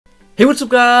Hey, what's up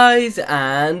guys,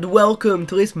 and welcome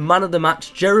to this Man of the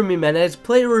Match Jeremy Menez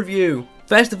player review.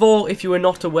 First of all, if you were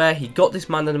not aware, he got this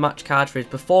Man of the Match card for his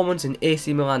performance in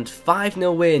AC Milan's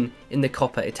 5-0 win in the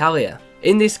Coppa Italia.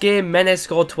 In this game, Menez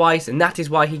scored twice, and that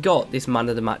is why he got this Man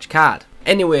of the Match card.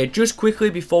 Anyway, just quickly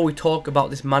before we talk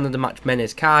about this Man of the Match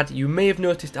Menez card, you may have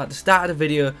noticed at the start of the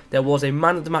video there was a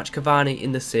Man of the Match Cavani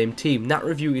in the same team. That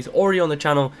review is already on the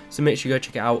channel, so make sure you go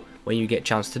check it out when you get a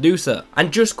chance to do so.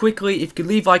 And just quickly, if you could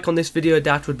leave a like on this video,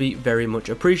 that would be very much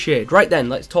appreciated. Right then,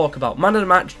 let's talk about Man of the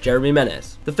Match Jeremy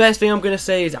Menez. The first thing I'm going to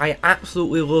say is I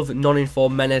absolutely love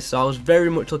non-informed Menez, so I was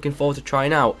very much looking forward to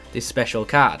trying out this special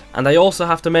card. And I also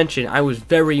have to mention, I was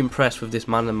very impressed with this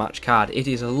Man of the Match card. It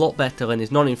is a lot better than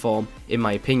his non-inform, in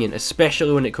my opinion,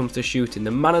 especially when it comes to shooting.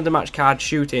 The Man of the Match card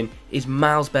shooting is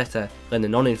miles better than the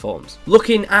non-informs.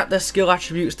 Looking at the skill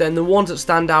attributes then, the ones that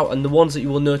stand out and the ones that you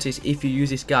will notice if you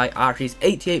use this guy are his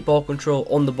 88 ball control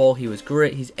on the ball, he was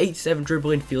great. His 87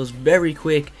 dribbling feels very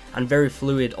quick and very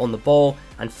fluid on the ball.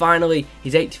 And finally,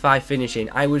 his 85 finishing.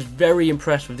 I was very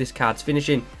impressed with this card's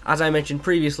finishing. As I mentioned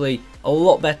previously, a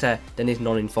lot better than his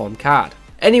non-informed card.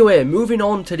 Anyway, moving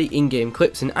on to the in-game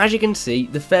clips, and as you can see,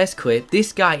 the first clip,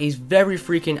 this guy is very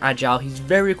freaking agile, he's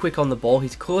very quick on the ball,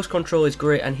 his close control is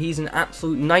great, and he's an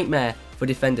absolute nightmare for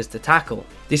defenders to tackle.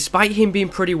 Despite him being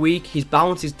pretty weak, his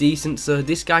balance is decent, so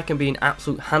this guy can be an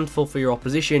absolute handful for your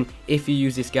opposition if you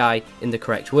use this guy in the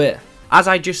correct way. As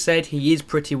I just said, he is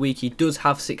pretty weak, he does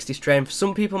have 60 strength.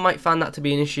 Some people might find that to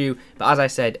be an issue, but as I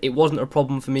said, it wasn't a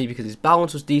problem for me because his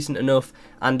balance was decent enough,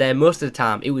 and most of the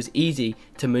time it was easy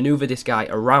to maneuver this guy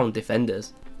around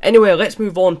defenders. Anyway, let's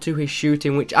move on to his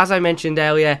shooting, which as I mentioned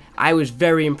earlier, I was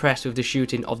very impressed with the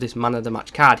shooting of this Man of the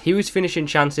Match card. He was finishing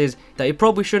chances that he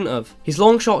probably shouldn't have. His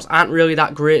long shots aren't really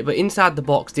that great, but inside the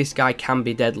box this guy can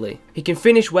be deadly. He can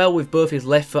finish well with both his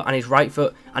left foot and his right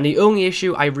foot, and the only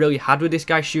issue I really had with this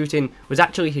guy's shooting was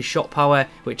actually his shot power,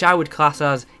 which I would class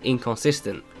as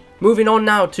inconsistent. Moving on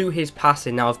now to his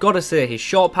passing. Now I've got to say his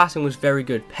short passing was very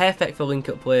good, perfect for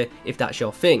link-up play if that's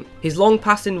your thing. His long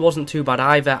passing wasn't too bad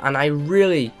either, and I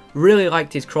really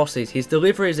liked his crosses. His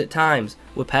deliveries at times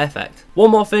were perfect. One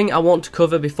more thing I want to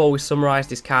cover before we summarise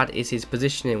this card is his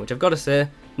positioning, which I've got to say,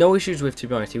 no issues with, to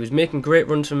be honest. He was making great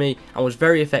runs for me and was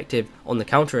very effective on the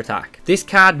counter attack. This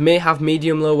card may have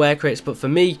medium-low work rates, but for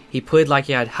me, he played like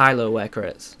he had high-low work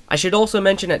rates. I should also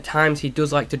mention at times he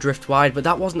does like to drift wide, but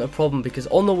that wasn't a problem because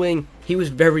on the wing, he was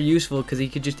very useful because he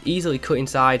could just easily cut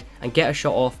inside and get a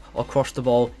shot off or cross the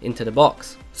ball into the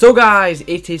box. So guys,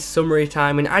 it is summary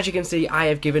time, and as you can see, I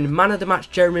have given Man of the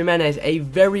Match Jeremy Menez a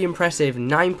very impressive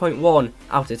 9.1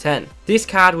 out of 10. This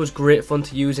card was great fun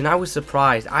to use, and I was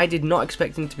surprised. I did not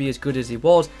expect him to be as good as he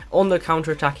was. On the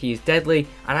counter attack he is deadly,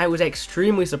 and I was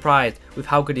extremely surprised with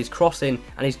how good his crossing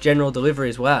and his general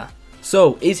deliveries were.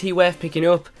 So, is he worth picking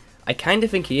up? I kind of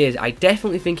think he is. I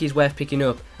definitely think he's worth picking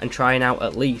up and trying out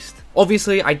at least.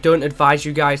 Obviously, I don't advise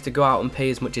you guys to go out and pay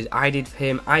as much as I did for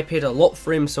him. I paid a lot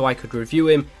for him so I could review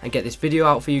him and get this video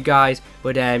out for you guys.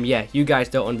 But yeah, you guys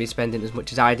don't want to be spending as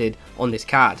much as I did on this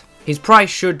card. His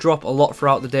price should drop a lot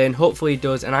throughout the day, and hopefully he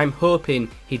does, and I'm hoping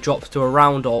he drops to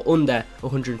around or under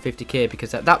 150k,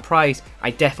 because at that price,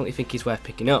 I definitely think he's worth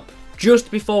picking up.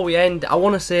 Just before we end, I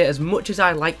want to say as much as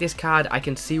I like this card, I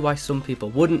can see why some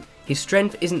people wouldn't. His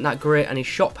strength isn't that great and his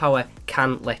shot power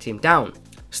can let him down.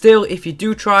 Still, if you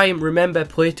do try him, remember,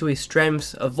 play to his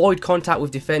strengths, avoid contact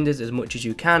with defenders as much as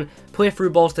you can, play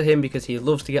through balls to him because he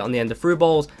loves to get on the end of through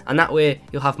balls, and that way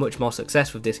you'll have much more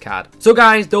success with this card. So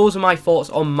guys, those are my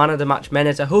thoughts on Man of the Match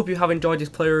Menez. I hope you have enjoyed this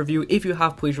player review. If you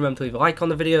have, please remember to leave a like on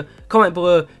the video, comment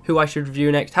below who I should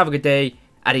review next. Have a good day,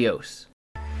 adios.